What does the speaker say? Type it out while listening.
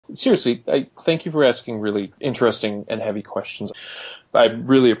seriously, I thank you for asking really interesting and heavy questions. I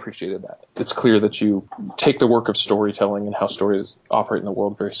really appreciated that. It's clear that you take the work of storytelling and how stories operate in the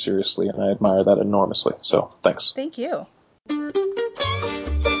world very seriously, and I admire that enormously. So, thanks. Thank you.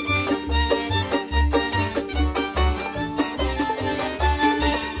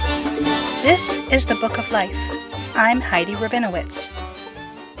 This is the Book of Life. I'm Heidi Rabinowitz.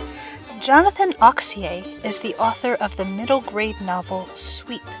 Jonathan Auxier is the author of the middle grade novel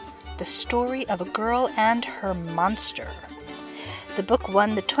Sweep, the story of a girl and her monster. The book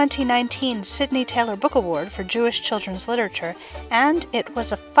won the 2019 Sidney Taylor Book Award for Jewish Children's Literature, and it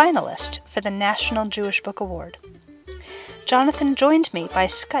was a finalist for the National Jewish Book Award. Jonathan joined me by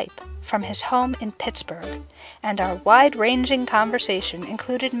Skype from his home in Pittsburgh, and our wide-ranging conversation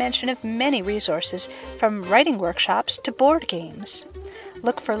included mention of many resources, from writing workshops to board games.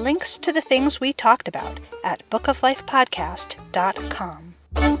 Look for links to the things we talked about at bookoflifepodcast.com.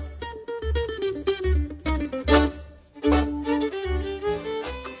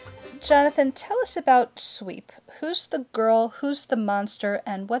 Jonathan, tell us about Sweep. Who's the girl, who's the monster,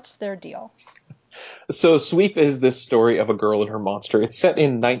 and what's their deal? So Sweep is this story of a girl and her monster. It's set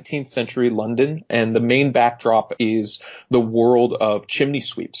in 19th century London, and the main backdrop is the world of chimney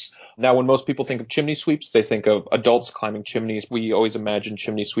sweeps. Now, when most people think of chimney sweeps, they think of adults climbing chimneys. We always imagine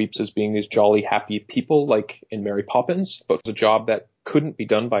chimney sweeps as being these jolly, happy people like in Mary Poppins, but it's a job that couldn't be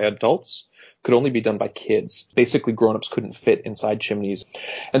done by adults, could only be done by kids. Basically, grown-ups couldn't fit inside chimneys.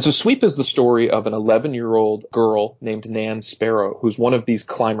 And so Sweep is the story of an 11-year-old girl named Nan Sparrow, who's one of these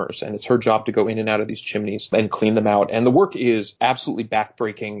climbers, and it's her job to go in and out of these chimneys and clean them out. And the work is absolutely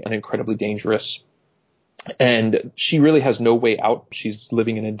backbreaking and incredibly dangerous. And she really has no way out. She's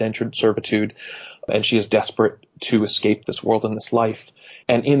living in indentured servitude, and she is desperate to escape this world and this life.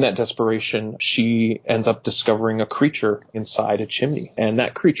 And in that desperation, she ends up discovering a creature inside a chimney. And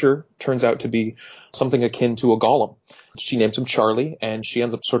that creature turns out to be something akin to a golem. She names him Charlie, and she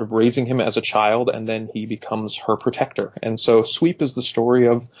ends up sort of raising him as a child, and then he becomes her protector. And so Sweep is the story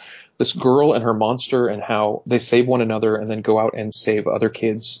of this girl and her monster and how they save one another and then go out and save other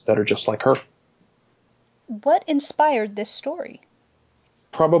kids that are just like her. What inspired this story?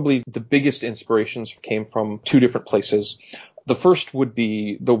 Probably the biggest inspirations came from two different places. The first would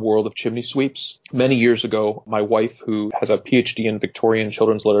be the world of chimney sweeps. Many years ago, my wife, who has a PhD in Victorian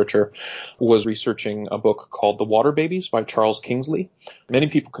children's literature, was researching a book called The Water Babies by Charles Kingsley. Many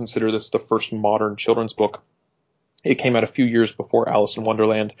people consider this the first modern children's book. It came out a few years before Alice in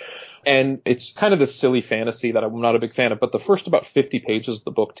Wonderland. And it's kind of this silly fantasy that I'm not a big fan of, but the first about 50 pages of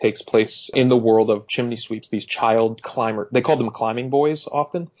the book takes place in the world of chimney sweeps, these child climbers. They call them climbing boys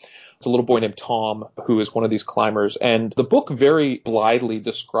often. It's a little boy named Tom who is one of these climbers. And the book very blithely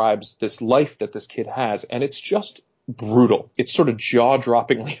describes this life that this kid has, and it's just brutal. It's sort of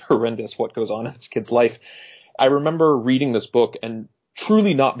jaw-droppingly horrendous what goes on in this kid's life. I remember reading this book and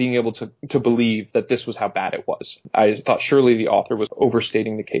truly not being able to believe that this was how bad it was. I thought surely the author was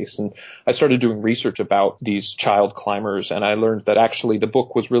overstating the case, and I started doing research about these child climbers, and I learned that actually the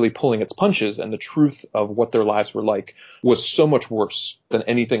book was really pulling its punches, and the truth of what their lives were like was so much worse than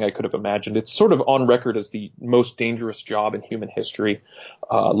anything I could have imagined. It's sort of on record as the most dangerous job in human history.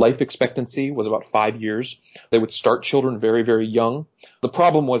 Life expectancy was about 5 years. They would start children very, very young. The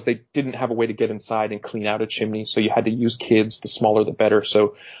problem was they didn't have a way to get inside and clean out a chimney, so you had to use kids. The smaller, the better.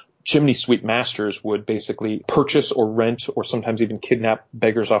 So chimney sweep masters would basically purchase or rent or sometimes even kidnap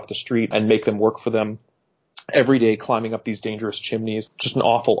beggars off the street and make them work for them every day, climbing up these dangerous chimneys. Just an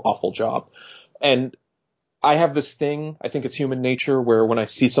awful, awful job. And I have this thing, I think it's human nature, where when I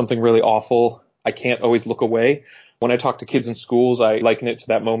see something really awful, I can't always look away. When I talk to kids in schools, I liken it to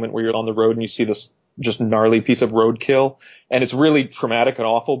that moment where you're on the road and you see this just gnarly piece of roadkill, and it's really traumatic and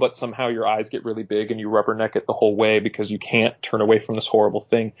awful, but somehow your eyes get really big and you rubberneck it the whole way because you can't turn away from this horrible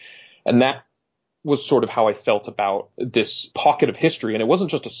thing. And that was sort of how I felt about this pocket of history. And it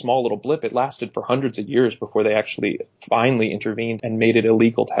wasn't just a small little blip. It lasted for hundreds of years before they actually finally intervened and made it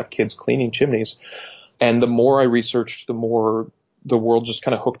illegal to have kids cleaning chimneys. And the more I researched, the more the world just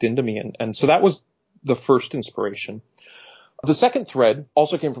kind of hooked into me. And so that was the first inspiration. The second thread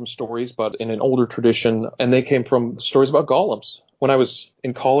also came from stories, but in an older tradition, and they came from stories about golems. When I was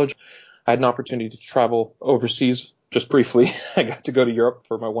in college, I had an opportunity to travel overseas just briefly. I got to go to Europe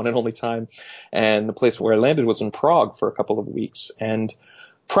for my one and only time, and the place where I landed was in Prague for a couple of weeks. And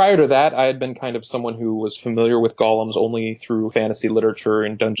prior to that, I had been kind of someone who was familiar with golems only through fantasy literature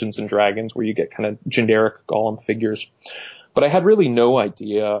and Dungeons and Dragons, where you get kind of generic golem figures. But I had really no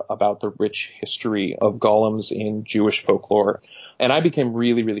idea about the rich history of golems in Jewish folklore. And I became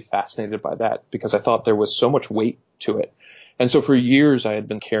really, really fascinated by that because I thought there was so much weight to it. And so for years, I had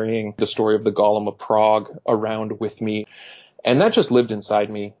been carrying the story of the Golem of Prague around with me. And that just lived inside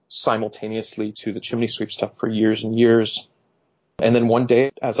me simultaneously to the Chimney Sweep stuff for years and years. And then one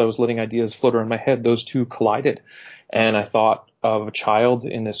day, as I was letting ideas float around my head, those two collided. And I thought of a child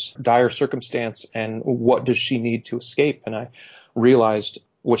in this dire circumstance, and what does she need to escape? And I realized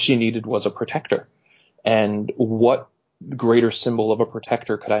what she needed was a protector. And what greater symbol of a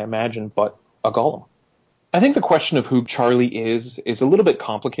protector could I imagine but a golem? I think the question of who Charlie is a little bit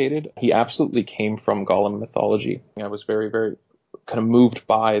complicated. He absolutely came from golem mythology. I was very, very kind of moved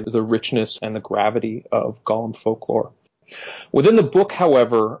by the richness and the gravity of golem folklore. Within the book,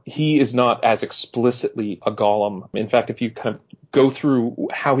 however, he is not as explicitly a golem. In fact, if you kind of go through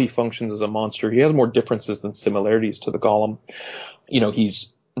how he functions as a monster, he has more differences than similarities to the golem.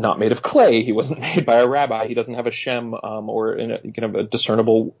 He's not made of clay. He wasn't made by a rabbi. He doesn't have a shem or a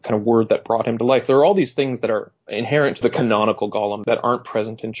discernible kind of word that brought him to life. There are all these things that are inherent to the canonical golem that aren't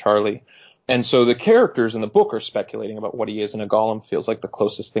present in Charlie. And so the characters in the book are speculating about what he is, and a golem feels like the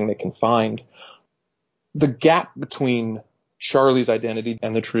closest thing they can find. The gap between Charlie's identity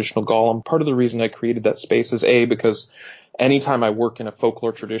and the traditional golem, part of the reason I created that space is because anytime I work in a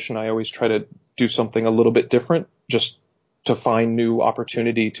folklore tradition, I always try to do something a little bit different, just to find new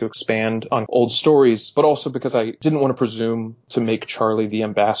opportunity to expand on old stories, but also because I didn't want to presume to make Charlie the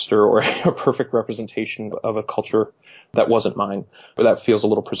ambassador or a perfect representation of a culture that wasn't mine. But that feels a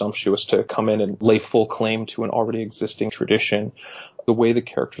little presumptuous to come in and lay full claim to an already existing tradition. The way the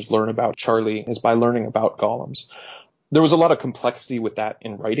characters learn about Charlie is by learning about golems. There was a lot of complexity with that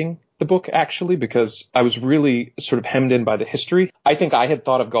in writing the book, actually, because I was really sort of hemmed in by the history. I think I had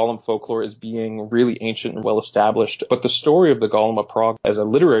thought of golem folklore as being really ancient and well established, but the story of the Golem of Prague as a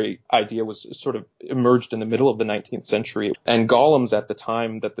literary idea was sort of emerged in the middle of the 19th century. And golems at the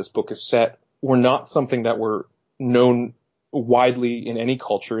time that this book is set were not something that were known widely in any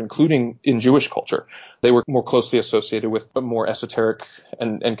culture, including in Jewish culture. They were more closely associated with more esoteric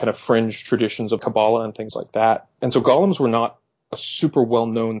and kind of fringe traditions of Kabbalah and things like that. And so golems were not a super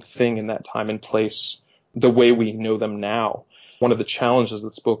well-known thing in that time and place the way we know them now. One of the challenges of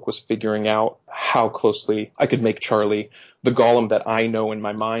this book was figuring out how closely I could make Charlie the golem that I know in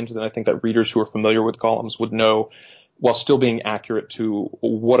my mind, and I think that readers who are familiar with golems would know, while still being accurate to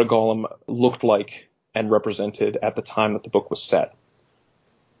what a golem looked like and represented at the time that the book was set.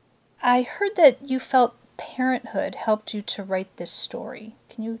 I heard that you felt parenthood helped you to write this story.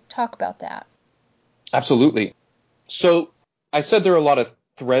 Can you talk about that? Absolutely. So I said there are a lot of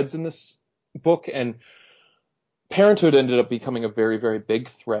threads in this book, and parenthood ended up becoming a very, very big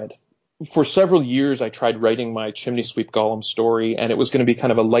thread. For several years, I tried writing my Chimney Sweep Golem story, and it was going to be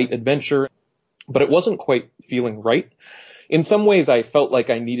kind of a light adventure, but it wasn't quite feeling right. In some ways, I felt like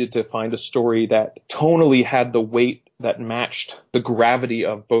I needed to find a story that tonally had the weight that matched the gravity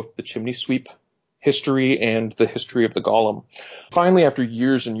of both the Chimney Sweep history and the history of the Golem. Finally, after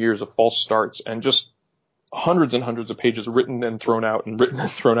years and years of false starts and just hundreds and hundreds of pages written and thrown out and written and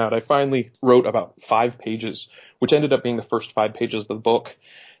thrown out, I finally wrote about 5 pages, which ended up being the first 5 pages of the book.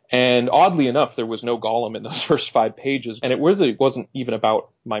 And oddly enough, there was no golem in those first 5 pages. And it really wasn't even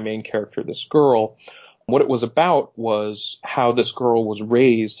about my main character, this girl. What it was about was how this girl was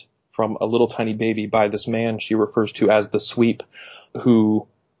raised from a little tiny baby by this man she refers to as the Sweep, who,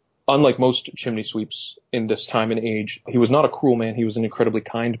 unlike most chimney sweeps in this time and age, he was not a cruel man. He was an incredibly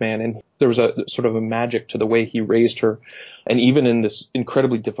kind man. And there was a sort of a magic to the way he raised her. And even in this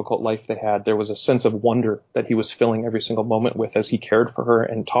incredibly difficult life they had, there was a sense of wonder that he was filling every single moment with as he cared for her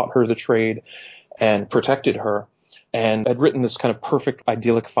and taught her the trade and protected her. And I'd written this kind of perfect,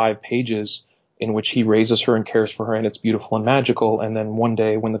 idyllic 5 pages in which he raises her and cares for her, and it's beautiful and magical. And then one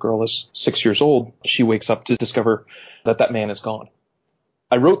day when the girl is 6 years old, she wakes up to discover that that man is gone.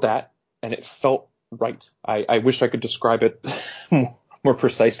 I wrote that, and it felt right. I wish I could describe it more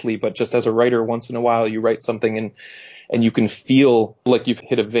precisely, but just as a writer, once in a while you write something and you can feel like you've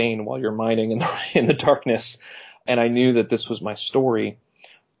hit a vein while you're mining in the darkness. And I knew that this was my story.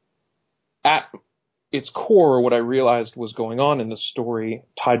 At its core, what I realized was going on in the story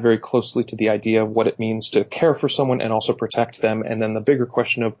tied very closely to the idea of what it means to care for someone and also protect them. And then the bigger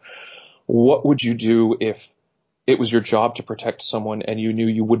question of what would you do if it was your job to protect someone and you knew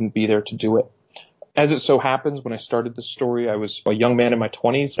you wouldn't be there to do it? As it so happens, when I started this story, I was a young man in my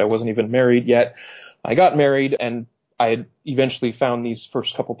 20s. I wasn't even married yet. I got married, and I had eventually found these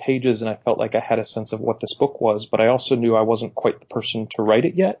first couple pages, and I felt like I had a sense of what this book was, but I also knew I wasn't quite the person to write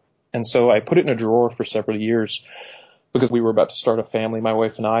it yet. And so I put it in a drawer for several years because we were about to start a family, my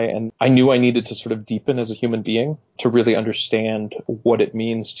wife and I knew I needed to sort of deepen as a human being to really understand what it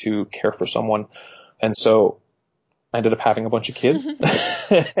means to care for someone. And so I ended up having a bunch of kids.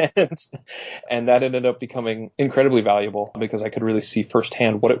 and, and that ended up becoming incredibly valuable because I could really see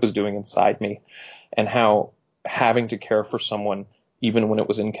firsthand what it was doing inside me and how having to care for someone, even when it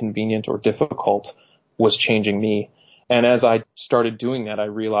was inconvenient or difficult, was changing me. And as I started doing that, I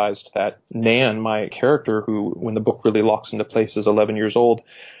realized that Nan, my character, who, when the book really locks into place, is 11 years old,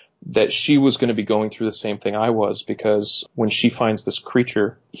 that she was going to be going through the same thing I was, because when she finds this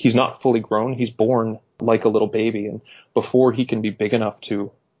creature, he's not fully grown. He's born like a little baby. And before he can be big enough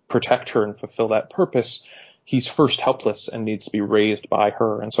to protect her and fulfill that purpose, he's first helpless and needs to be raised by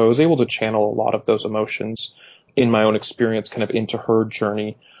her. And so I was able to channel a lot of those emotions in my own experience kind of into her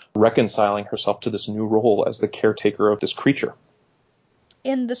journey, reconciling herself to this new role as the caretaker of this creature.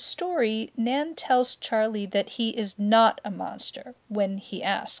 In the story, Nan tells Charlie that he is not a monster. When he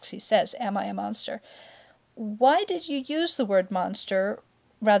asks, he says, "Am I a monster?" Why did you use the word monster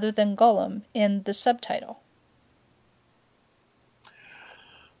rather than golem in the subtitle?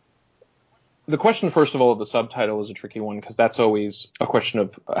 The question, first of all, of the subtitle is a tricky one, because that's always a question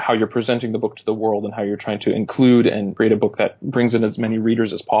of how you're presenting the book to the world and how you're trying to include and create a book that brings in as many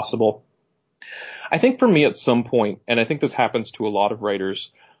readers as possible. I think for me at some point, and I think this happens to a lot of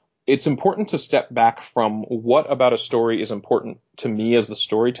writers, it's important to step back from what about a story is important to me as the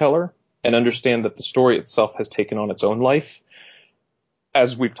storyteller and understand that the story itself has taken on its own life.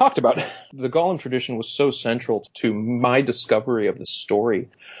 As we've talked about, the Gollum tradition was so central to my discovery of the story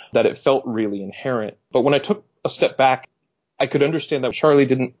that it felt really inherent. But when I took a step back, I could understand that Charlie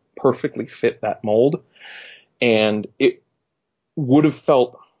didn't perfectly fit that mold, and it would have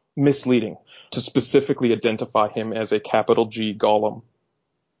felt misleading to specifically identify him as a capital G Gollum.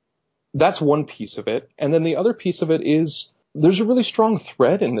 That's one piece of it. And then the other piece of it is there's a really strong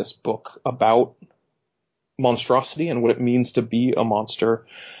thread in this book about monstrosity and what it means to be a monster.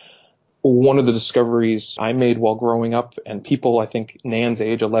 One of the discoveries I made while growing up, and people, I think Nan's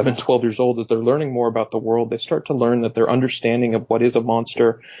age, 11, 12 years old, as they're learning more about the world, they start to learn that their understanding of what is a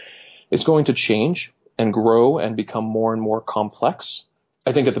monster is going to change and grow and become more and more complex.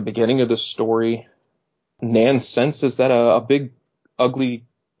 I think at the beginning of this story, Nan senses that a big, ugly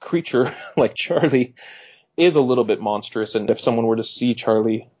creature like Charlie is a little bit monstrous. And if someone were to see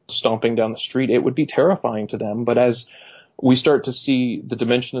Charlie stomping down the street, it would be terrifying to them. But as we start to see the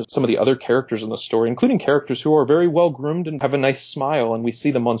dimension of some of the other characters in the story, including characters who are very well groomed and have a nice smile, and we see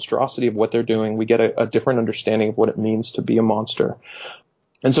the monstrosity of what they're doing, we get a different understanding of what it means to be a monster.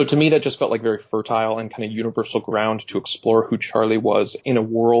 And so to me, that just felt like very fertile and kind of universal ground to explore who Charlie was in a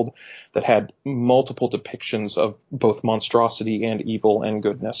world that had multiple depictions of both monstrosity and evil and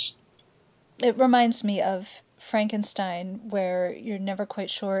goodness. It reminds me of Frankenstein, where you're never quite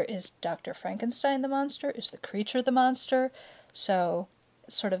sure, is Dr. Frankenstein the monster? Is the creature the monster? So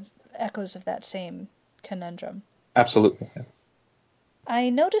sort of echoes of that same conundrum. Absolutely.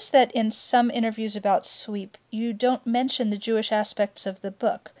 I noticed that in some interviews about Sweep, you don't mention the Jewish aspects of the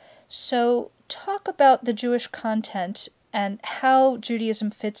book. So talk about the Jewish content and how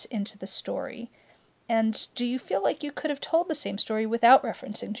Judaism fits into the story. And do you feel like you could have told the same story without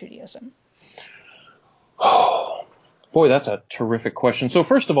referencing Judaism? Oh, boy, that's a terrific question. So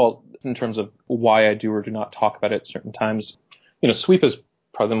first of all, in terms of why I do or do not talk about it at certain times, Sweep is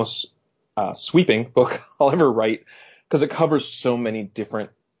probably the most sweeping book I'll ever write, because it covers so many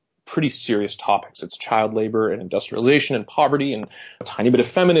different pretty serious topics. It's child labor and industrialization and poverty and a tiny bit of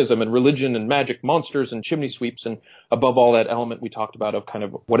feminism and religion and magic monsters and chimney sweeps, and above all, that element we talked about of kind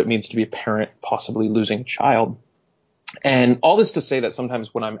of what it means to be a parent possibly losing a child. And all this to say that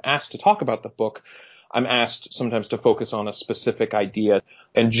sometimes when I'm asked to talk about the book, I'm asked sometimes to focus on a specific idea.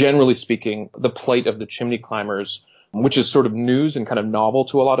 And generally speaking, the plight of the chimney climbers, which is sort of news and kind of novel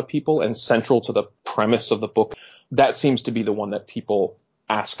to a lot of people and central to the premise of the book, that seems to be the one that people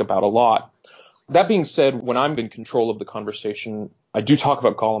ask about a lot. That being said, when I'm in control of the conversation, I do talk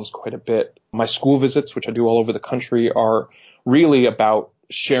about golems quite a bit. My school visits, which I do all over the country, are really about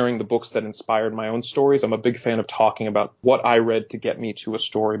sharing the books that inspired my own stories. I'm a big fan of talking about what I read to get me to a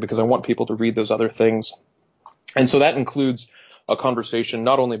story, because I want people to read those other things. And so that includes a conversation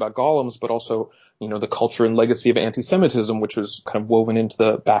not only about golems, but also, the culture and legacy of anti-Semitism, which was kind of woven into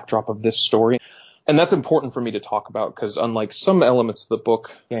the backdrop of this story. And that's important for me to talk about, because unlike some elements of the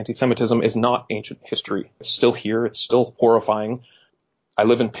book, anti-Semitism is not ancient history. It's still here. It's still horrifying. I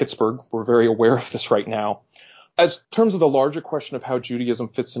live in Pittsburgh. We're very aware of this right now. As terms of the larger question of how Judaism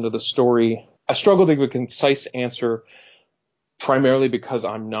fits into the story, I struggle to give a concise answer, primarily because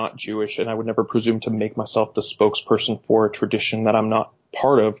I'm not Jewish, and I would never presume to make myself the spokesperson for a tradition that I'm not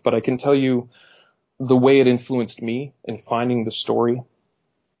part of. But I can tell you the way it influenced me in finding the story.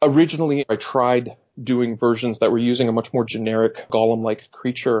 Originally, I tried doing versions that were using a much more generic golem-like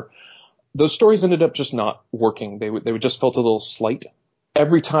creature, those stories ended up just not working. They would just felt a little slight.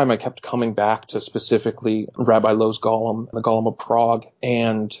 Every time I kept coming back to specifically Rabbi Lowe's Golem, the Golem of Prague,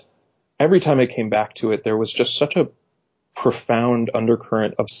 and every time I came back to it, there was just such a profound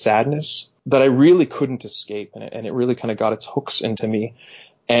undercurrent of sadness that I really couldn't escape, and it really kind of got its hooks into me.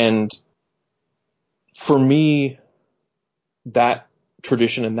 And for me, that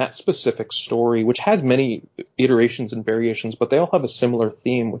tradition and that specific story, which has many iterations and variations, but they all have a similar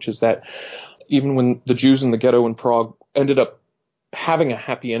theme, which is that even when the Jews in the ghetto in Prague ended up having a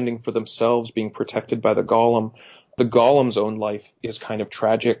happy ending for themselves, being protected by the Golem's own life is kind of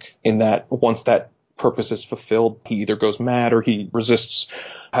tragic in that once that purpose is fulfilled, he either goes mad or he resists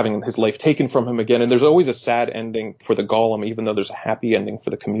having his life taken from him again. And there's always a sad ending for the Golem, even though there's a happy ending for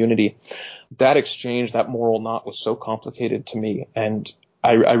the community. That exchange, that moral knot was so complicated to me. And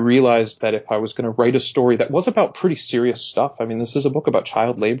I realized that if I was going to write a story that was about pretty serious stuff, I mean, this is a book about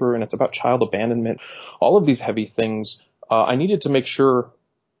child labor and it's about child abandonment, all of these heavy things, I needed to make sure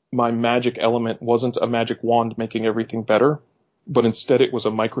my magic element wasn't a magic wand making everything better, but instead it was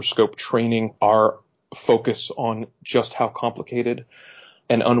a microscope training our focus on just how complicated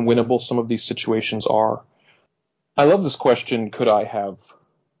and unwinnable some of these situations are. I love this question, could I have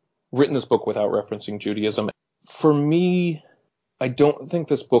written this book without referencing Judaism? For me, I don't think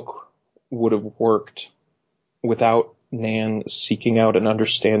this book would have worked without Nan seeking out and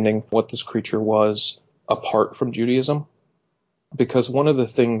understanding what this creature was apart from Judaism. Because one of the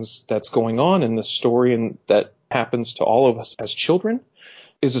things that's going on in this story and that happens to all of us as children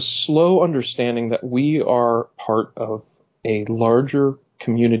is a slow understanding that we are part of a larger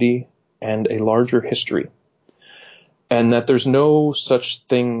community and a larger history. And that there's no such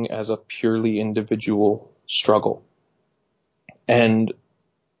thing as a purely individual struggle. And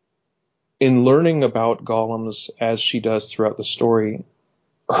in learning about golems as she does throughout the story,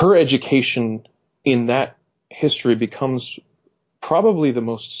 her education in that history becomes probably the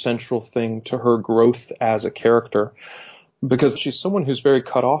most central thing to her growth as a character, because she's someone who's very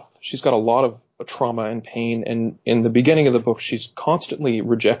cut off. She's got a lot of trauma and pain. And in the beginning of the book, she's constantly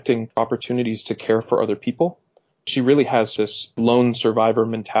rejecting opportunities to care for other people. She really has this lone survivor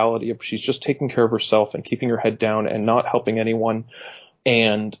mentality of she's just taking care of herself and keeping her head down and not helping anyone.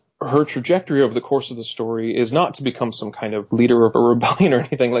 And her trajectory over the course of the story is not to become some kind of leader of a rebellion or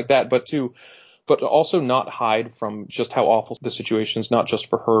anything like that, but to also not hide from just how awful the situation is, not just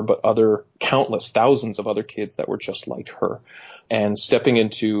for her, but other countless thousands of other kids that were just like her, and stepping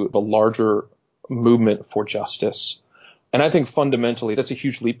into the larger movement for justice. And I think fundamentally that's a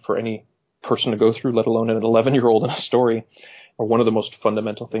huge leap for any person to go through, let alone an 11-year-old in a story. Or one of the most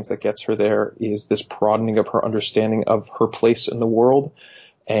fundamental things that gets her there is this broadening of her understanding of her place in the world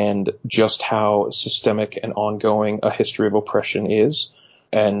and just how systemic and ongoing a history of oppression is.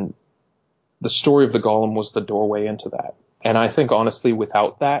 And the story of the Golem was the doorway into that. And I think, honestly,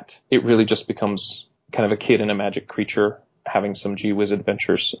 without that, it really just becomes kind of a kid and a magic creature having some gee whiz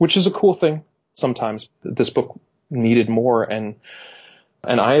adventures, which is a cool thing sometimes. This book needed more, and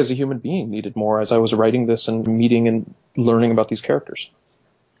I, as a human being, needed more as I was writing this and meeting and learning about these characters.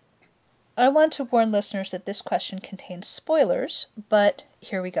 I want to warn listeners that this question contains spoilers, but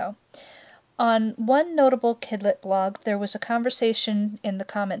here we go. On one notable Kidlit blog, there was a conversation in the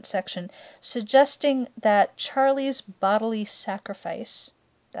comment section suggesting that Charlie's bodily sacrifice,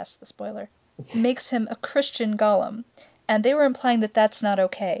 that's the spoiler, makes him a Christian golem, and they were implying that that's not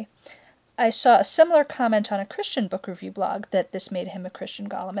okay. I saw a similar comment on a Christian book review blog that this made him a Christian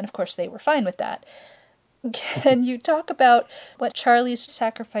golem, and of course they were fine with that. Can you talk about what Charlie's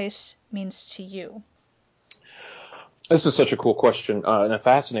sacrifice means to you? This is such a cool question and a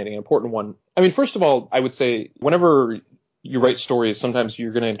fascinating, important one. I mean, first of all, I would say whenever you write stories, sometimes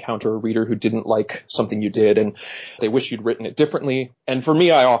you're going to encounter a reader who didn't like something you did and they wish you'd written it differently. And for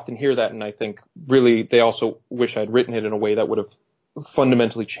me, I often hear that, and I think really they also wish I'd written it in a way that would have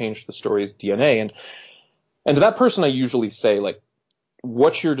fundamentally changed the story's DNA. And to that person, I usually say, like,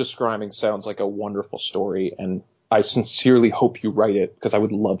 what you're describing sounds like a wonderful story, and I sincerely hope you write it because I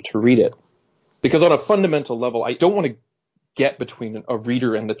would love to read it. Because on a fundamental level, I don't want to get between a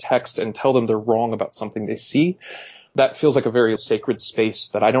reader and the text and tell them they're wrong about something they see. That feels like a very sacred space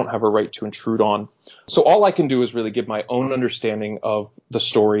that I don't have a right to intrude on. So all I can do is really give my own understanding of the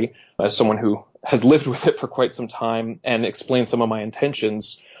story as someone who has lived with it for quite some time and explain some of my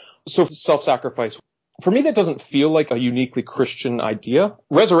intentions. So self-sacrifice, for me, that doesn't feel like a uniquely Christian idea.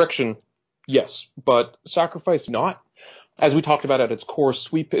 Resurrection, yes, but sacrifice, not. As we talked about at its core,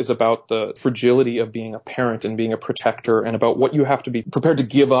 Sweep is about the fragility of being a parent and being a protector, and about what you have to be prepared to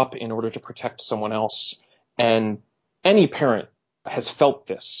give up in order to protect someone else. And any parent has felt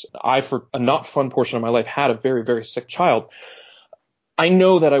this. I, for a not fun portion of my life, had a very, very sick child. I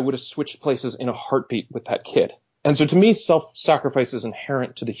know that I would have switched places in a heartbeat with that kid. And so to me, self-sacrifice is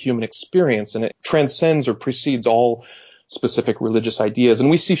inherent to the human experience, and it transcends or precedes all specific religious ideas. And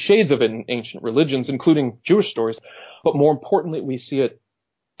we see shades of it in ancient religions, including Jewish stories. But more importantly, we see it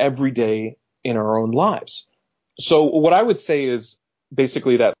every day in our own lives. So what I would say is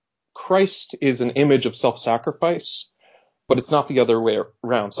basically that Christ is an image of self-sacrifice, but it's not the other way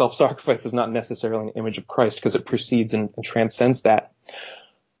around. Self-sacrifice is not necessarily an image of Christ because it precedes and transcends that.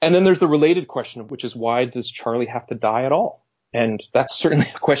 And then there's the related question, which is, why does Charlie have to die at all? And that's certainly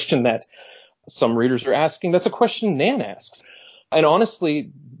a question that some readers are asking. That's a question Nan asks. And honestly,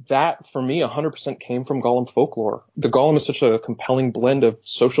 that for me 100% came from Gollum folklore. The Gollum is such a compelling blend of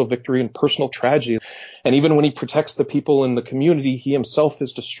social victory and personal tragedy. And even when he protects the people in the community, he himself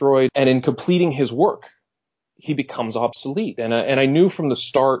is destroyed. And in completing his work, he becomes obsolete. And I knew from the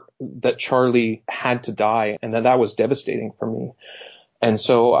start that Charlie had to die, and that was devastating for me. And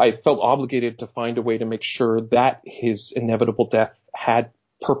so I felt obligated to find a way to make sure that his inevitable death had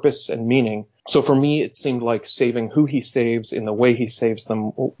purpose and meaning. So for me, it seemed like saving who he saves in the way he saves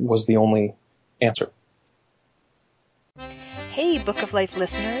them was the only answer. Hey, Book of Life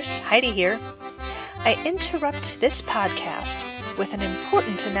listeners, Heidi here. I interrupt this podcast with an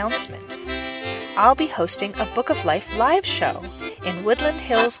important announcement. I'll be hosting a Book of Life live show in Woodland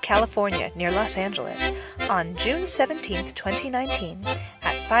Hills, California, near Los Angeles, on June 17th, 2019,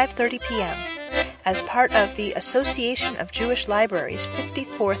 at 5:30 p.m., as part of the Association of Jewish Libraries'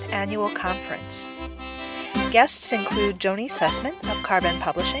 54th Annual Conference. Guests include Joni Sussman of Carbon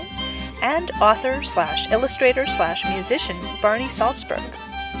Publishing and author/illustrator/musician Barney Salzberg,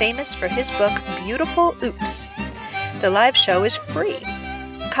 famous for his book Beautiful Oops. The live show is free.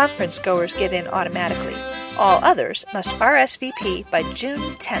 Conference goers get in automatically. All others must RSVP by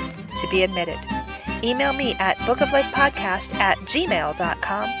June 10th to be admitted. Email me at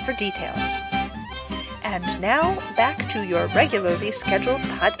bookoflifepodcast@gmail.com for details. And now, back to your regularly scheduled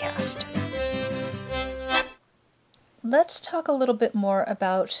podcast. Let's talk a little bit more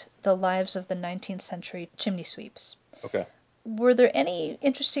about the lives of the 19th century chimney sweeps. Okay. Were there any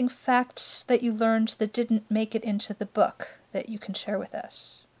interesting facts that you learned that didn't make it into the book that you can share with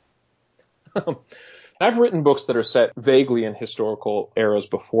us? I've written books that are set vaguely in historical eras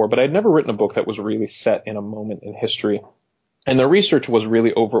before, but I'd never written a book that was really set in a moment in history. And the research was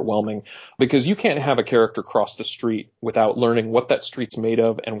really overwhelming because you can't have a character cross the street without learning what that street's made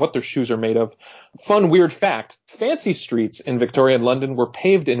of and what their shoes are made of. Fun, weird fact, fancy streets in Victorian London were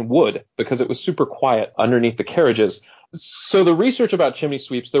paved in wood because it was super quiet underneath the carriages. So the research about chimney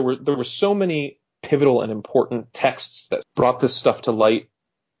sweeps, there were so many pivotal and important texts that brought this stuff to light.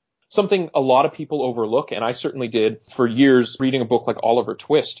 Something a lot of people overlook, and I certainly did for years reading a book like Oliver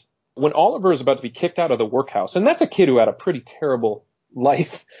Twist. When Oliver is about to be kicked out of the workhouse, and that's a kid who had a pretty terrible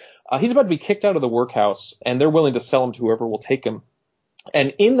life, he's about to be kicked out of the workhouse, and they're willing to sell him to whoever will take him.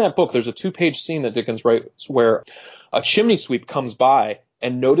 And in that book, there's a 2-page scene that Dickens writes where a chimney sweep comes by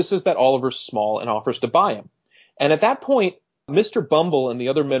and notices that Oliver's small and offers to buy him. And at that point, Mr. Bumble and the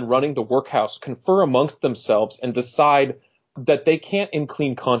other men running the workhouse confer amongst themselves and decide that they can't in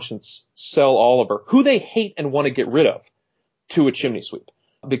clean conscience sell Oliver, who they hate and want to get rid of, to a chimney sweep,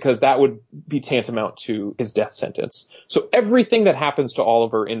 because that would be tantamount to his death sentence. So everything that happens to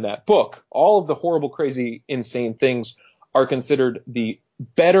Oliver in that book, all of the horrible, crazy, insane things are considered the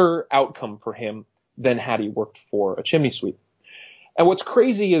better outcome for him than had he worked for a chimney sweep. And what's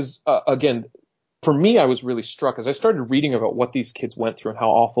crazy is, again, for me, I was really struck as I started reading about what these kids went through and how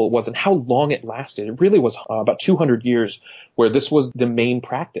awful it was and how long it lasted. It really was about 200 years where this was the main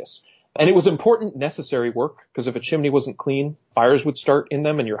practice. And it was important, necessary work, because if a chimney wasn't clean, fires would start in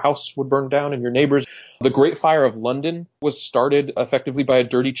them and your house would burn down and your neighbors. The Great Fire of London was started effectively by a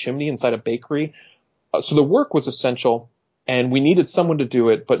dirty chimney inside a bakery. So the work was essential, and we needed someone to do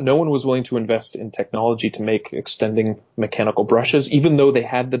it, but no one was willing to invest in technology to make extending mechanical brushes, even though they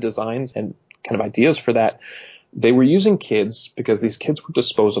had the designs and kind of ideas for that. They were using kids because these kids were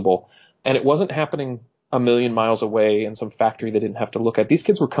disposable, and it wasn't happening a million miles away in some factory they didn't have to look at. These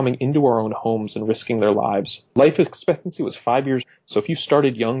kids were coming into our own homes and risking their lives. Life expectancy was 5 years. So if you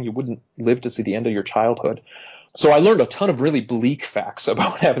started young, you wouldn't live to see the end of your childhood. So I learned a ton of really bleak facts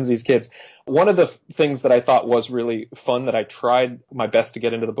about what happens to these kids. One of the things that I thought was really fun that I tried my best to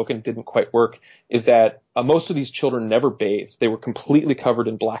get into the book and didn't quite work is that most of these children never bathed. They were completely covered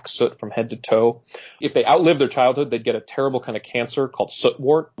in black soot from head to toe. If they outlived their childhood, they'd get a terrible kind of cancer called soot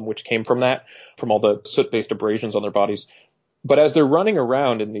wart, which came from all the soot-based abrasions on their bodies. But as they're running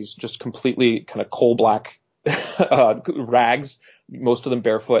around in these just completely kind of coal black rags, most of them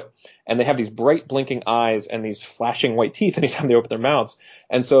barefoot, and they have these bright blinking eyes and these flashing white teeth anytime they open their mouths.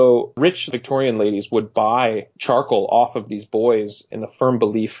 And so rich Victorian ladies would buy charcoal off of these boys in the firm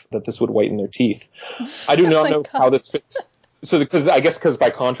belief that this would whiten their teeth. I do not know how this fits. So because by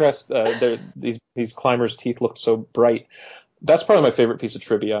contrast, these climbers' teeth looked so bright. That's probably my favorite piece of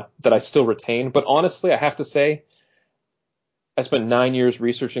trivia that I still retain. But honestly, I have to say, I spent 9 years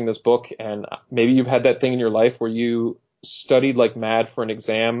researching this book, and maybe you've had that thing in your life where you studied like mad for an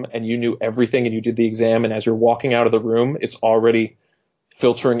exam and you knew everything and you did the exam, and as you're walking out of the room, it's already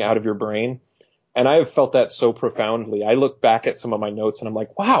filtering out of your brain. And I have felt that so profoundly. I look back at some of my notes and I'm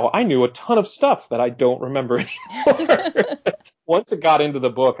like, wow, I knew a ton of stuff that I don't remember anymore. Once it got into the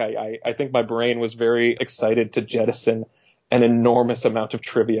book, I think my brain was very excited to jettison an enormous amount of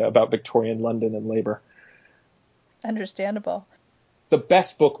trivia about Victorian London and labor. Understandable. The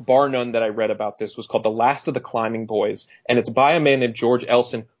best book, bar none, that I read about this was called The Last of the Climbing Boys, and it's by a man named George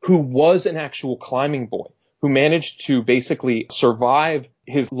Elson, who was an actual climbing boy, who managed to basically survive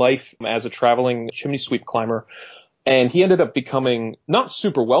his life as a traveling chimney sweep climber. And he ended up becoming not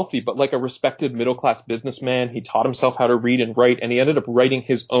super wealthy, but like a respected middle-class businessman. He taught himself how to read and write, and he ended up writing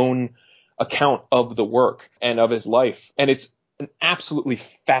his own account of the work and of his life. And it's an absolutely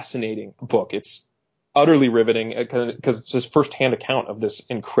fascinating book. It's utterly riveting because it's his firsthand account of this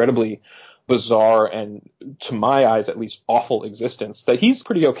incredibly bizarre and, to my eyes at least, awful existence that he's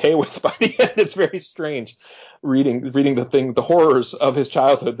pretty okay with by the end. It's very strange reading the horrors of his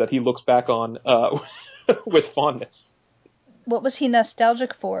childhood that he looks back on with fondness. What was he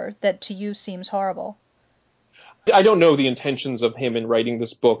nostalgic for that to you seems horrible? I don't know the intentions of him in writing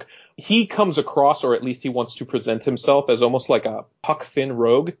this book. He comes across, or at least he wants to present himself, as almost like a Huck Finn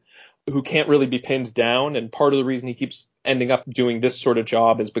rogue who can't really be pinned down. And part of the reason he keeps ending up doing this sort of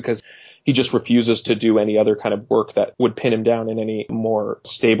job is because he just refuses to do any other kind of work that would pin him down in any more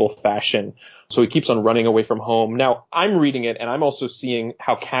stable fashion. So he keeps on running away from home. Now, I'm reading it and I'm also seeing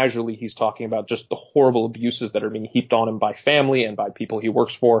how casually he's talking about just the horrible abuses that are being heaped on him by family and by people he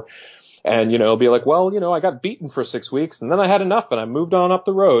works for. And, he'll be like, well, I got beaten for 6 weeks and then I had enough and I moved on up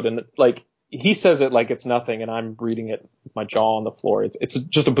the road. And like, he says it like it's nothing, and I'm reading it with my jaw on the floor. It's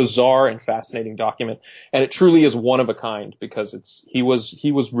just a bizarre and fascinating document, and it truly is one of a kind because he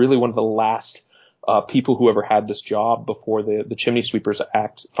was really one of the last people who ever had this job before the Chimney Sweepers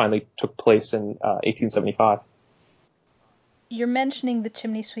Act finally took place in 1875. You're mentioning the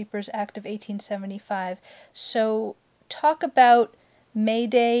Chimney Sweepers Act of 1875, so talk about May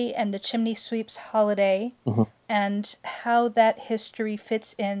Day and the Chimney Sweeps holiday, mm-hmm. and how that history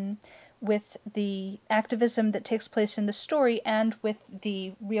fits in with the activism that takes place in the story and with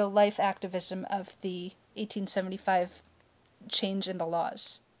the real-life activism of the 1875 change in the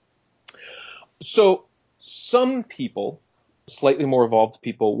laws. So some people, slightly more evolved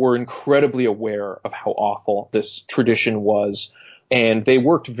people, were incredibly aware of how awful this tradition was, and they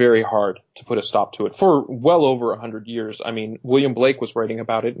worked very hard to put a stop to it for well over 100 years. I mean, William Blake was writing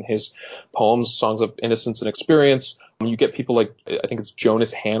about it in his poems, Songs of Innocence and Experience. You get people like, I think it's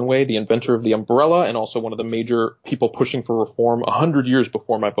Jonas Hanway, the inventor of the umbrella, and also one of the major people pushing for reform 100 years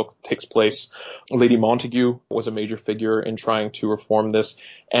before my book takes place. Lady Montagu was a major figure in trying to reform this,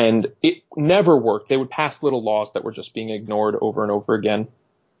 and it never worked. They would pass little laws that were just being ignored over and over again.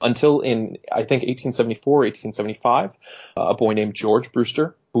 Until in, I think, 1874, 1875, a boy named George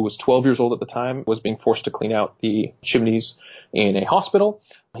Brewster, who was 12 years old at the time, was being forced to clean out the chimneys in a hospital.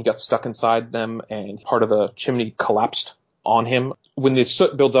 He got stuck inside them, and part of the chimney collapsed on him. When the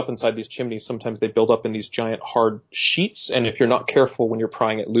soot builds up inside these chimneys, sometimes they build up in these giant hard sheets, and if you're not careful when you're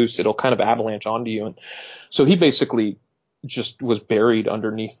prying it loose, it'll kind of avalanche onto you. And so he basically just was buried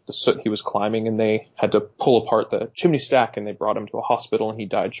underneath the soot he was climbing, and they had to pull apart the chimney stack, and they brought him to a hospital, and he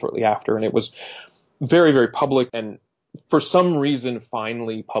died shortly after. And it was very, very public, and for some reason,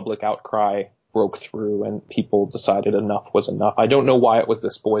 finally, public outcry broke through, and people decided enough was enough. I don't know why it was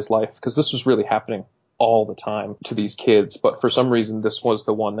this boy's life, because this was really happening all the time to these kids, but for some reason, this was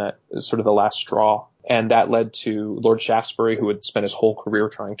the one that is sort of the last straw. And that led to Lord Shaftesbury, who had spent his whole career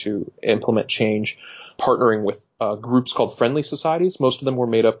trying to implement change, partnering with groups called friendly societies. Most of them were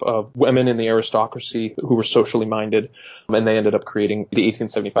made up of women in the aristocracy who were socially minded, and they ended up creating the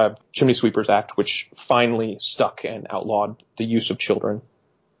 1875 Chimney Sweepers Act, which finally stuck and outlawed the use of children.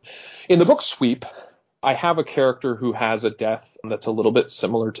 In the book Sweep, I have a character who has a death that's a little bit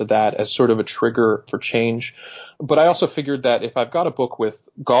similar to that as sort of a trigger for change. But I also figured that if I've got a book with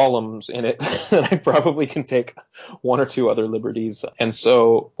golems in it, then I probably can take one or two other liberties. And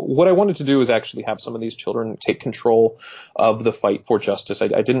so what I wanted to do is actually have some of these children take control of the fight for justice. I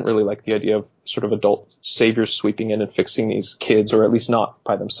didn't really like the idea of sort of adult saviors sweeping in and fixing these kids, or at least not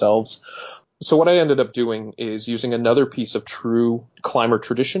by themselves. So what I ended up doing is using another piece of true climber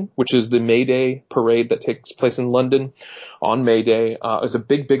tradition, which is the May Day parade that takes place in London on May Day. It was a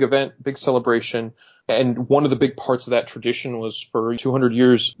big event, big celebration. And one of the big parts of that tradition was for 200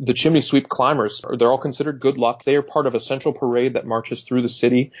 years, the chimney sweep climbers, they're all considered good luck. They are part of a central parade that marches through the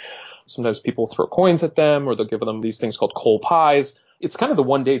city. Sometimes people throw coins at them, or they'll give them these things called coal pies. It's kind of the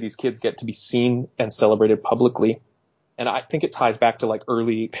one day these kids get to be seen and celebrated publicly. And I think it ties back to like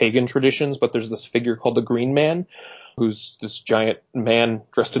early pagan traditions, but there's this figure called the Green Man, who's this giant man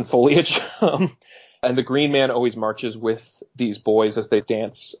dressed in foliage. And the Green Man always marches with these boys as they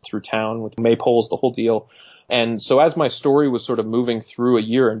dance through town with maypoles, the whole deal. And so as my story was sort of moving through a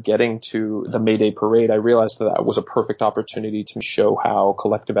year and getting to the May Day parade, I realized that was a perfect opportunity to show how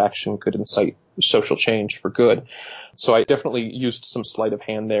collective action could incite social change for good. So I definitely used some sleight of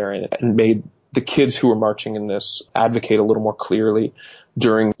hand there and made the kids who were marching in this advocate a little more clearly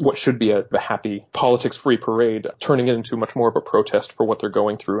during what should be a happy politics-free parade, turning it into much more of a protest for what they're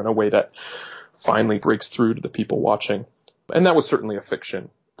going through in a way that finally breaks through to the people watching. And that was certainly a fiction,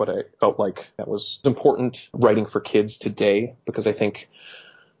 but I felt like that was important writing for kids today, because I think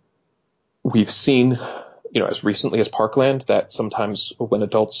we've seen, as recently as Parkland, that sometimes when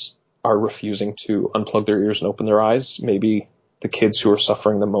adults are refusing to unplug their ears and open their eyes, maybe the kids who are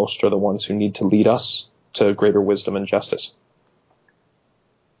suffering the most are the ones who need to lead us to greater wisdom and justice.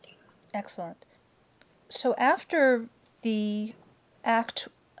 Excellent. So after the Act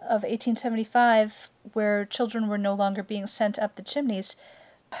of 1875, where children were no longer being sent up the chimneys,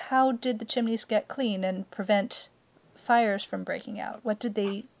 how did the chimneys get clean and prevent fires from breaking out? What did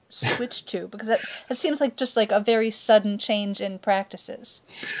they switch to? Because that seems like just like a very sudden change in practices.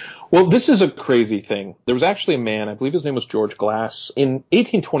 Well, this is a crazy thing. There was actually a man, I believe his name was George Glass, in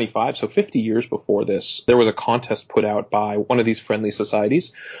 1825, so 50 years before this, there was a contest put out by one of these friendly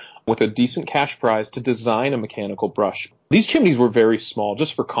societies with a decent cash prize to design a mechanical brush. These chimneys were very small.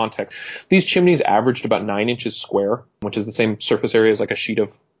 Just for context, these chimneys averaged about 9 inches square, which is the same surface area as like a sheet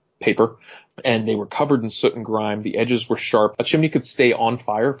of paper, and they were covered in soot and grime. The edges were sharp. A chimney could stay on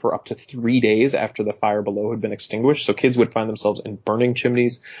fire for up to 3 days after the fire below had been extinguished. So kids would find themselves in burning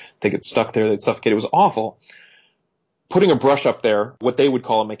chimneys. They get stuck there. They'd suffocate. It was awful. Putting a brush up there, what they would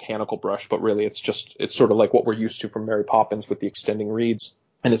call a mechanical brush, but really it's sort of like what we're used to from Mary Poppins with the extending reeds.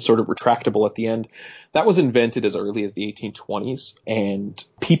 And it's sort of retractable at the end. That was invented as early as the 1820s, and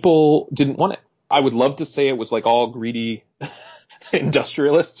people didn't want it. I would love to say it was like all greedy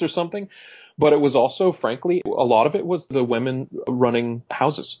industrialists or something, but it was also, frankly, a lot of it was the women running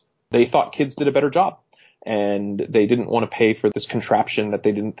houses. They thought kids did a better job, and they didn't want to pay for this contraption that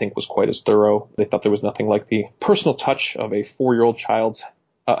they didn't think was quite as thorough. They thought there was nothing like the personal touch of a 4-year-old child's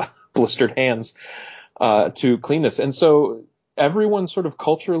blistered hands to clean this. And so everyone sort of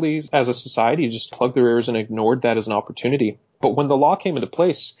culturally as a society just plugged their ears and ignored that as an opportunity. But when the law came into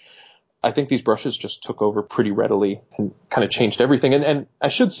place, I think these brushes just took over pretty readily and kind of changed everything. And I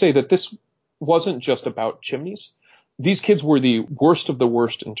should say that this wasn't just about chimneys. These kids were the worst of the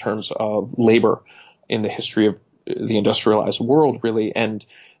worst in terms of labor in the history of the industrialized world, really. And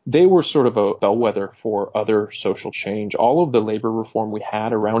they were sort of a bellwether for other social change. All of the labor reform we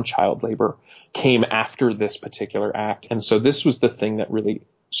had around child labor came after this particular act. And so this was the thing that really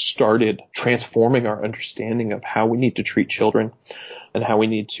started transforming our understanding of how we need to treat children and how we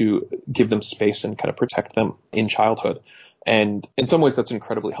need to give them space and kind of protect them in childhood. And in some ways, that's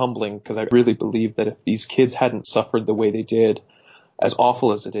incredibly humbling, because I really believe that if these kids hadn't suffered the way they did, as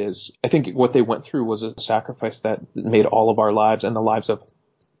awful as it is, I think what they went through was a sacrifice that made all of our lives and the lives of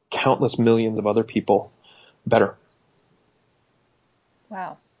countless millions of other people better.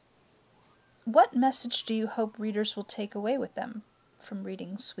 Wow. What message do you hope readers will take away with them from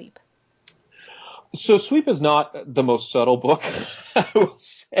reading Sweep? So Sweep is not the most subtle book, I will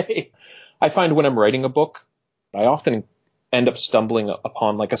say. I find when I'm writing a book, I often end up stumbling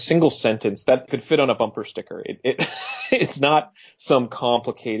upon like a single sentence that could fit on a bumper sticker. It's not some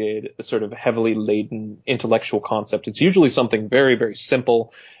complicated, sort of heavily laden intellectual concept. It's usually something very, very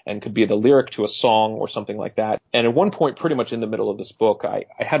simple and could be the lyric to a song or something like that. And at one point, pretty much in the middle of this book, I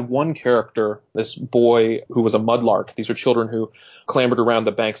had one character, this boy who was a mudlark. These are children who clambered around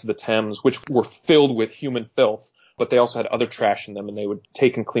the banks of the Thames, which were filled with human filth. but they also had other trash in them, and they would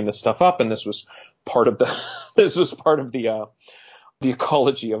take and clean the stuff up. And this was part of the this was part of the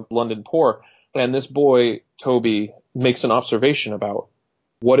ecology of London poor. And this boy, Toby, makes an observation about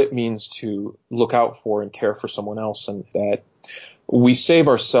what it means to look out for and care for someone else, and that we save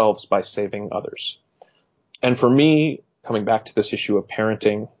ourselves by saving others. And for me, coming back to this issue of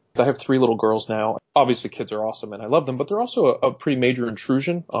parenting, I have 3 little girls now. Obviously, kids are awesome and I love them, but they're also a pretty major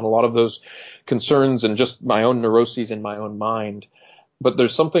intrusion on a lot of those concerns and just my own neuroses in my own mind. But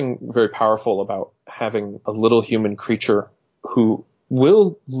there's something very powerful about having a little human creature who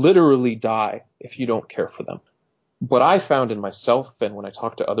will literally die if you don't care for them. But I found in myself, and when I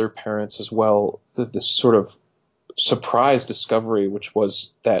talked to other parents as well, this sort of surprise discovery, which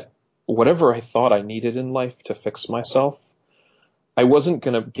was that whatever I thought I needed in life to fix myself, I wasn't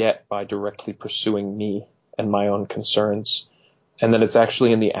going to get by directly pursuing me and my own concerns. And that it's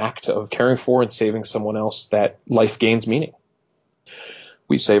actually in the act of caring for and saving someone else that life gains meaning.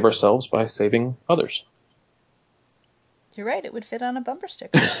 We save ourselves by saving others. You're right. It would fit on a bumper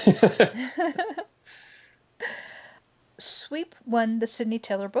sticker. Sweep won the Sydney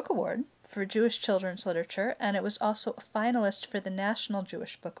Taylor Book Award for Jewish children's literature, and it was also a finalist for the National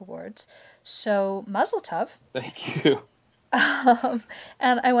Jewish Book Awards. So, Mazel Tov. Thank you.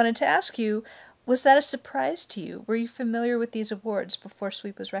 And I wanted to ask you, was that a surprise to you? Were you familiar with these awards before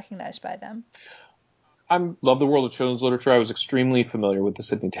Sweep was recognized by them? I love the world of children's literature. I was extremely familiar with the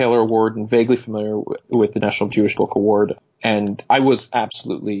Sydney Taylor Award and vaguely familiar with the National Jewish Book Award. And I was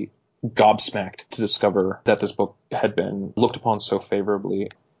absolutely gobsmacked to discover that this book had been looked upon so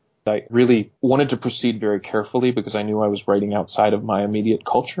favorably. I really wanted to proceed very carefully because I knew I was writing outside of my immediate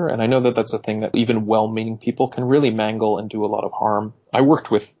culture. And I know that that's a thing that even well-meaning people can really mangle and do a lot of harm. I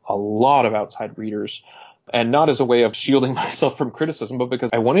worked with a lot of outside readers, and not as a way of shielding myself from criticism, but because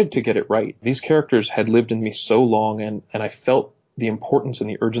I wanted to get it right. These characters had lived in me so long, and I felt the importance and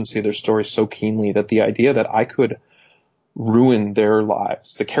the urgency of their story so keenly that the idea that I could ruin their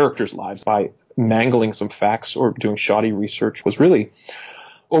lives, the characters' lives, by mangling some facts or doing shoddy research was really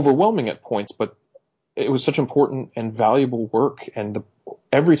overwhelming at points, but it was such important and valuable work. And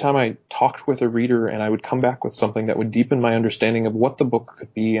every time I talked with a reader and I would come back with something that would deepen my understanding of what the book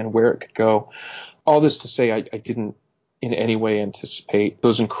could be and where it could go. All this to say, I didn't in any way anticipate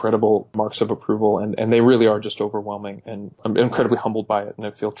those incredible marks of approval, and they really are just overwhelming. And I'm incredibly humbled by it, and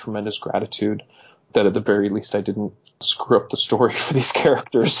I feel tremendous gratitude that at the very least I didn't screw up the story for these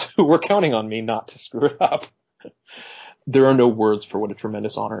characters who were counting on me not to screw it up. There are no words for what a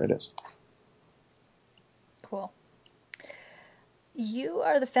tremendous honor it is. Cool. You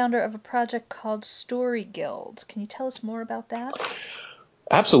are the founder of a project called Story Guild. Can you tell us more about that?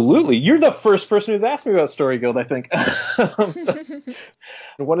 Absolutely. You're the first person who's asked me about Story Guild, I think.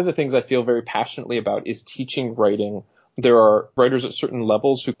 One of the things I feel very passionately about is teaching writing. There are writers at certain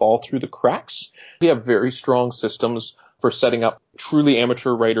levels who fall through the cracks. We have very strong systems for setting up truly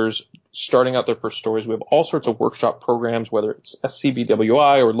amateur writers starting out their first stories. We have all sorts of workshop programs, whether it's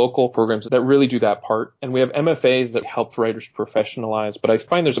SCBWI or local programs that really do that part. And we have MFAs that help writers professionalize. But I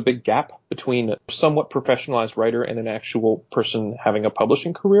find there's a big gap between a somewhat professionalized writer and an actual person having a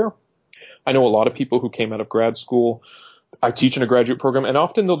publishing career. I know a lot of people who came out of grad school. I teach in a graduate program, and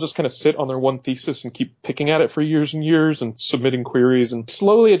often they'll just kind of sit on their one thesis and keep picking at it for years and years and submitting queries. And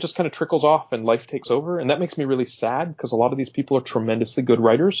slowly it just kind of trickles off and life takes over. And that makes me really sad because a lot of these people are tremendously good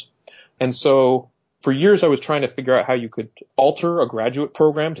writers. And so for years I was trying to figure out how you could alter a graduate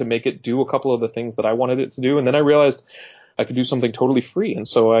program to make it do a couple of the things that I wanted it to do. And then I realized I could do something totally free. And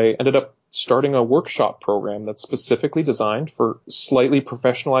so I ended up starting a workshop program that's specifically designed for slightly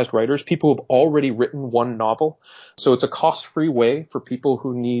professionalized writers, people who've already written one novel. So it's a cost-free way for people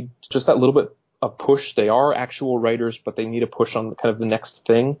who need just that little bit of push. They are actual writers, but they need a push on kind of the next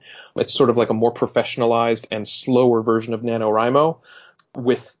thing. It's sort of like a more professionalized and slower version of NaNoWriMo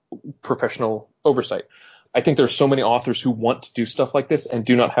with professional oversight. I think there's so many authors who want to do stuff like this and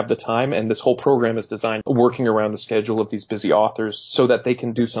do not have the time. And this whole program is designed working around the schedule of these busy authors so that they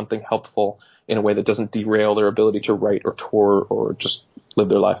can do something helpful in a way that doesn't derail their ability to write or tour or just live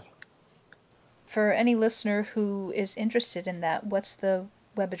their life. For any listener who is interested in that, what's the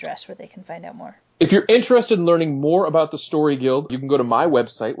web address where they can find out more? If you're interested in learning more about the Story Guild, you can go to my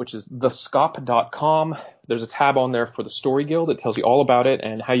website, which is thescop.com. There's a tab on there for the Story Guild. It tells you all about it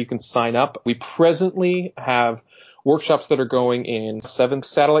and how you can sign up. We presently have workshops that are going in 7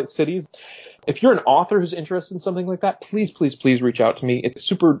 satellite cities. If you're an author who's interested in something like that, please, please, please reach out to me. It's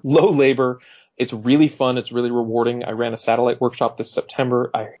super low labor. It's really fun. It's really rewarding. I ran a satellite workshop this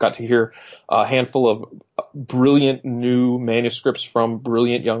September. I got to hear a handful of brilliant new manuscripts from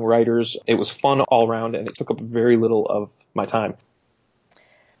brilliant young writers. It was fun all around, and it took up very little of my time.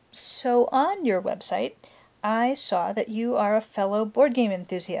 So on your website, I saw that you are a fellow board game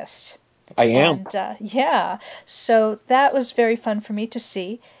enthusiast. I am. And yeah, so that was very fun for me to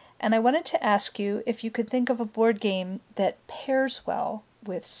see. And I wanted to ask you if you could think of a board game that pairs well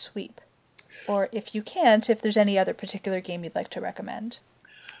with Sweep. Or if you can't, if there's any other particular game you'd like to recommend.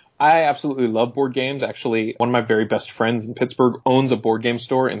 I absolutely love board games. Actually, one of my very best friends in Pittsburgh owns a board game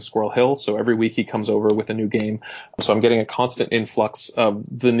store in Squirrel Hill. So every week he comes over with a new game. So I'm getting a constant influx of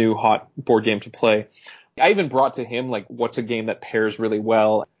the new hot board game to play. I even brought to him, like, what's a game that pairs really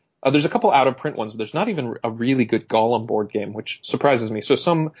well. There's a couple out of print ones, but there's not even a really good Gollum board game, which surprises me. So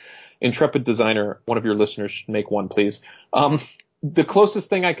some intrepid designer, one of your listeners, should make one, please. The closest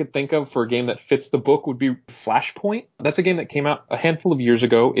thing I could think of for a game that fits the book would be Flashpoint. That's a game that came out a handful of years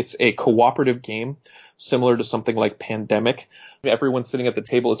ago. It's a cooperative game similar to something like Pandemic. Everyone sitting at the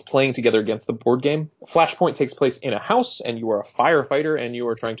table is playing together against the board game. Flashpoint takes place in a house, and you are a firefighter, and you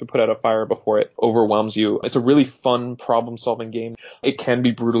are trying to put out a fire before it overwhelms you. It's a really fun problem-solving game. It can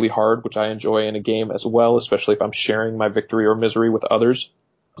be brutally hard, which I enjoy in a game as well, especially if I'm sharing my victory or misery with others.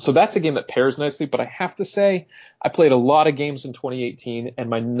 So that's a game that pairs nicely, but I have to say, I played a lot of games in 2018, and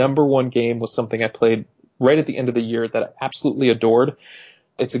my number one game was something I played right at the end of the year that I absolutely adored.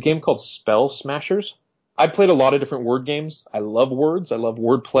 It's a game called Spell Smashers. I played a lot of different word games. I love words. I love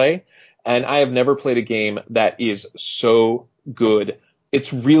wordplay. And I have never played a game that is so good.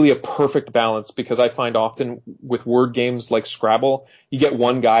 It's really a perfect balance, because I find often with word games like Scrabble, you get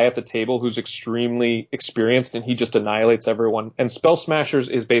one guy at the table who's extremely experienced and he just annihilates everyone. And Spell Smashers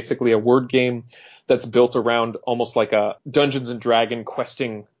is basically a word game that's built around almost like a Dungeons and Dragon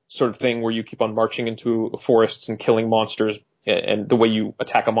questing sort of thing, where you keep on marching into forests and killing monsters. And the way you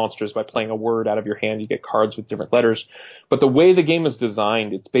attack a monster is by playing a word out of your hand. You get cards with different letters. But the way the game is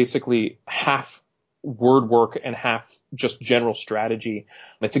designed, it's basically half word work and half just general strategy.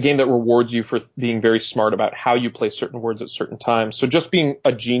 It's a game that rewards you for being very smart about how you play certain words at certain times. So just being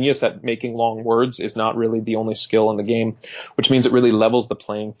a genius at making long words is not really the only skill in the game, which means it really levels the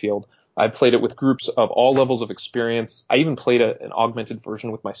playing field. I've played it with groups of all levels of experience. I even played an augmented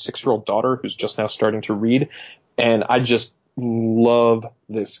version with my 6-year-old daughter, who's just now starting to read. And I just love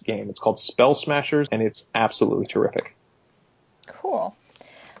this game. It's called Spell Smashers, and it's absolutely terrific. Cool.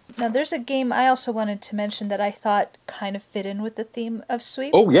 Now, there's a game I also wanted to mention that I thought kind of fit in with the theme of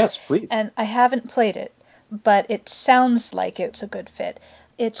Sweep. Oh, yes, please. And I haven't played it, but it sounds like it's a good fit.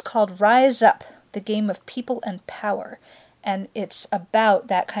 It's called Rise Up, the Game of People and Power. And it's about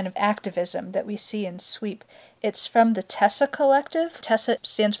that kind of activism that we see in Sweep. It's from the TESSA Collective. TESSA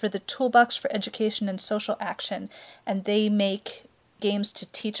stands for the Toolbox for Education and Social Action, and they make games to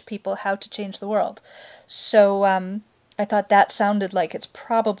teach people how to change the world. So I thought that sounded like it's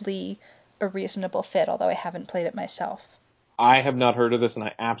probably a reasonable fit, although I haven't played it myself. I have not heard of this, and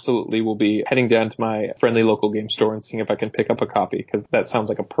I absolutely will be heading down to my friendly local game store and seeing if I can pick up a copy, because that sounds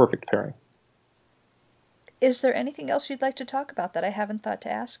like a perfect pairing. Is there anything else you'd like to talk about that I haven't thought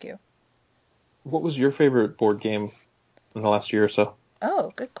to ask you? What was your favorite board game in the last year or so?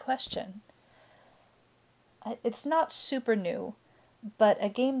 Oh, good question. It's not super new, but a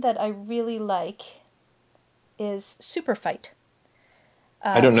game that I really like is Super Fight.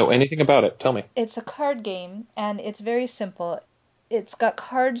 I don't know anything about it. Tell me. It's a card game, and it's very simple. It's got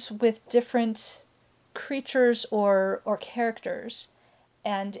cards with different creatures or characters,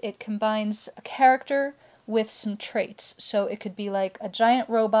 and it combines a character with some traits. So it could be like a giant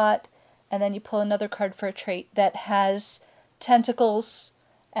robot, and then you pull another card for a trait that has tentacles,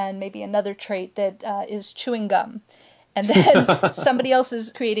 and maybe another trait that is chewing gum. And then somebody else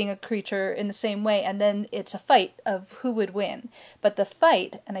is creating a creature in the same way, and then it's a fight of who would win. But the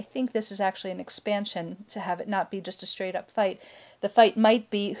fight, and I think this is actually an expansion to have it not be just a straight-up fight, the fight might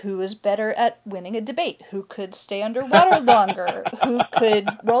be who is better at winning a debate, who could stay underwater longer, who could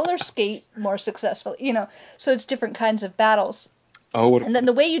roller skate more successfully, So it's different kinds of battles. Oh, and then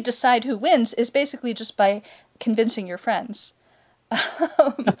the way you decide who wins is basically just by convincing your friends.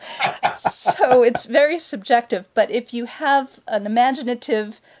 So it's very subjective, but if you have an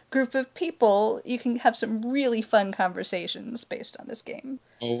imaginative group of people, you can have some really fun conversations based on this game.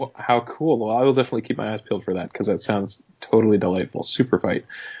 Oh, how cool. Well, I will definitely keep my eyes peeled for that, because that sounds totally delightful. Super Fight.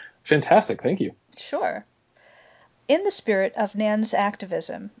 Fantastic. Thank you. Sure. In the spirit of Nan's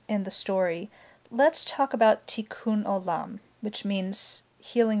activism in the story, let's talk about Tikkun Olam, which means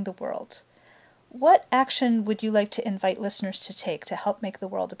healing the world. What action would you like to invite listeners to take to help make the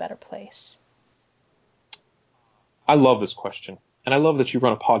world a better place? I love this question. And I love that you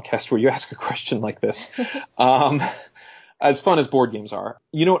run a podcast where you ask a question like this. As fun as board games are.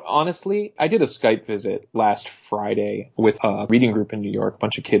 You know what, honestly, I did a Skype visit last Friday with a reading group in New York, a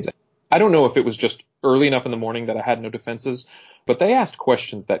bunch of kids. I don't know if it was just early enough in the morning that I had no defenses, but they asked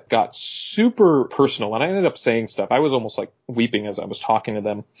questions that got super personal, and I ended up saying stuff. I was almost like weeping as I was talking to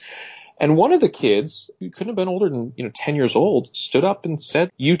them. And one of the kids, who couldn't have been older than 10 years old, stood up and said,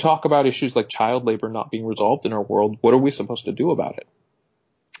 "You talk about issues like child labor not being resolved in our world. What are we supposed to do about it?"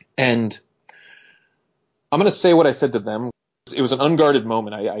 And I'm going to say what I said to them. It was an unguarded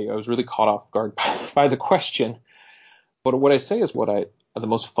moment. I was really caught off guard by the question. But what I say is what I, at the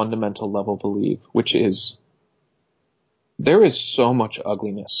most fundamental level, believe, which is there is so much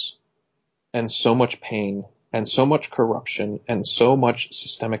ugliness and so much pain and so much corruption and so much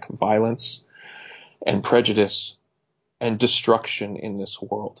systemic violence and prejudice and destruction in this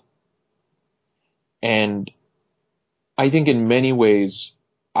world. And I think in many ways,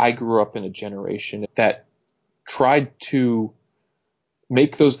 I grew up in a generation that tried to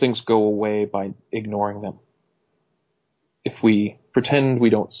make those things go away by ignoring them. If we pretend we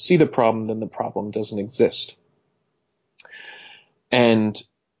don't see the problem, then the problem doesn't exist. And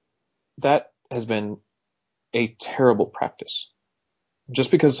that has been a terrible practice.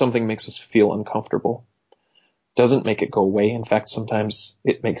 Just because something makes us feel uncomfortable doesn't make it go away. In fact, sometimes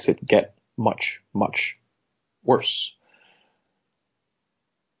it makes it get much, much worse.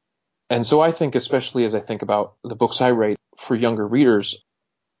 And so I think, especially as I think about the books I write for younger readers,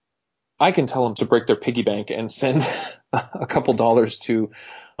 I can tell them to break their piggy bank and send a couple dollars to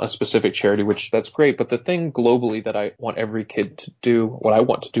a specific charity, which that's great. But the thing globally that I want every kid to do, what I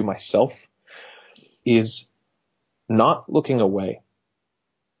want to do myself, is not looking away.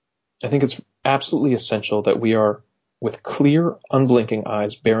 I think it's absolutely essential that we are, with clear, unblinking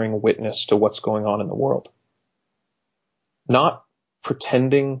eyes, bearing witness to what's going on in the world. Not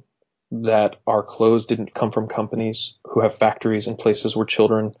pretending that our clothes didn't come from companies who have factories in places where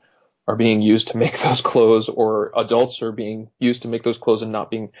children are being used to make those clothes, or adults are being used to make those clothes and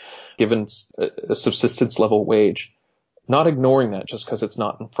not being given a subsistence level wage. Not ignoring that just because it's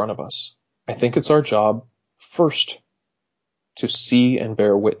not in front of us. I think it's our job first to see and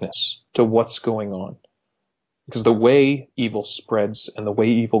bear witness to what's going on. Because the way evil spreads and the way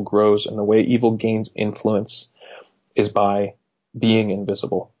evil grows and the way evil gains influence is by being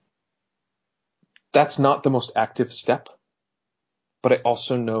invisible. That's not the most active step, but I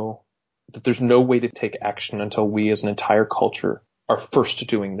also know that there's no way to take action until we as an entire culture are first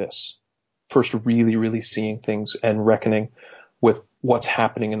doing this. First really, really seeing things and reckoning with what's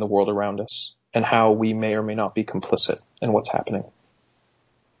happening in the world around us and how we may or may not be complicit in what's happening.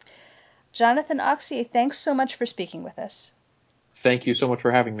 Jonathan Auxier, thanks so much for speaking with us. Thank you so much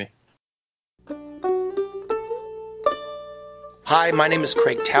for having me. Hi, my name is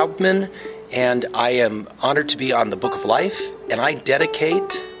Craig Taubman, and I am honored to be on the Book of Life, and I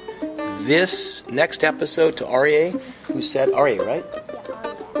dedicate this next episode to Aria, who said, Aria, right?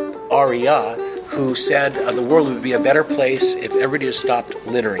 Aria, who said the world would be a better place if everybody just stopped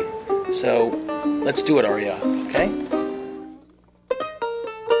littering. So let's do it, Aria, okay?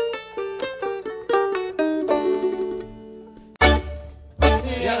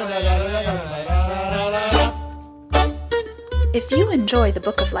 If you enjoy the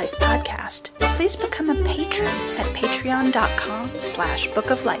Book of Life podcast, please become a patron at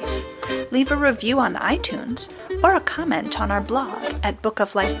patreon.com/bookoflife. Leave a review on iTunes or a comment on our blog at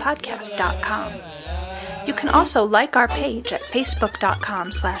bookoflifepodcast.com. You can also like our page at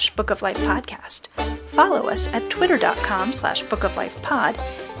facebook.com/bookoflifepodcast. Follow us at twitter.com/bookoflifepod.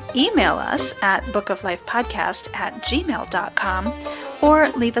 Email us at bookoflifepodcast@gmail.com or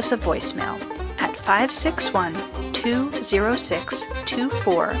leave us a voicemail at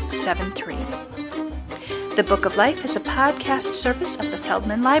 561-206-2473. The Book of Life is a podcast service of the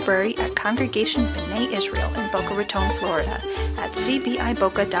Feldman Library at Congregation B'nai Israel in Boca Raton, Florida at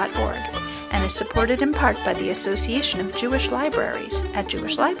cbiboca.org and is supported in part by the Association of Jewish Libraries at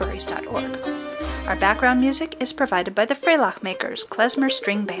jewishlibraries.org. Our background music is provided by the Freilach Makers Klezmer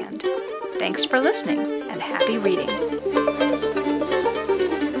String Band. Thanks for listening and happy reading.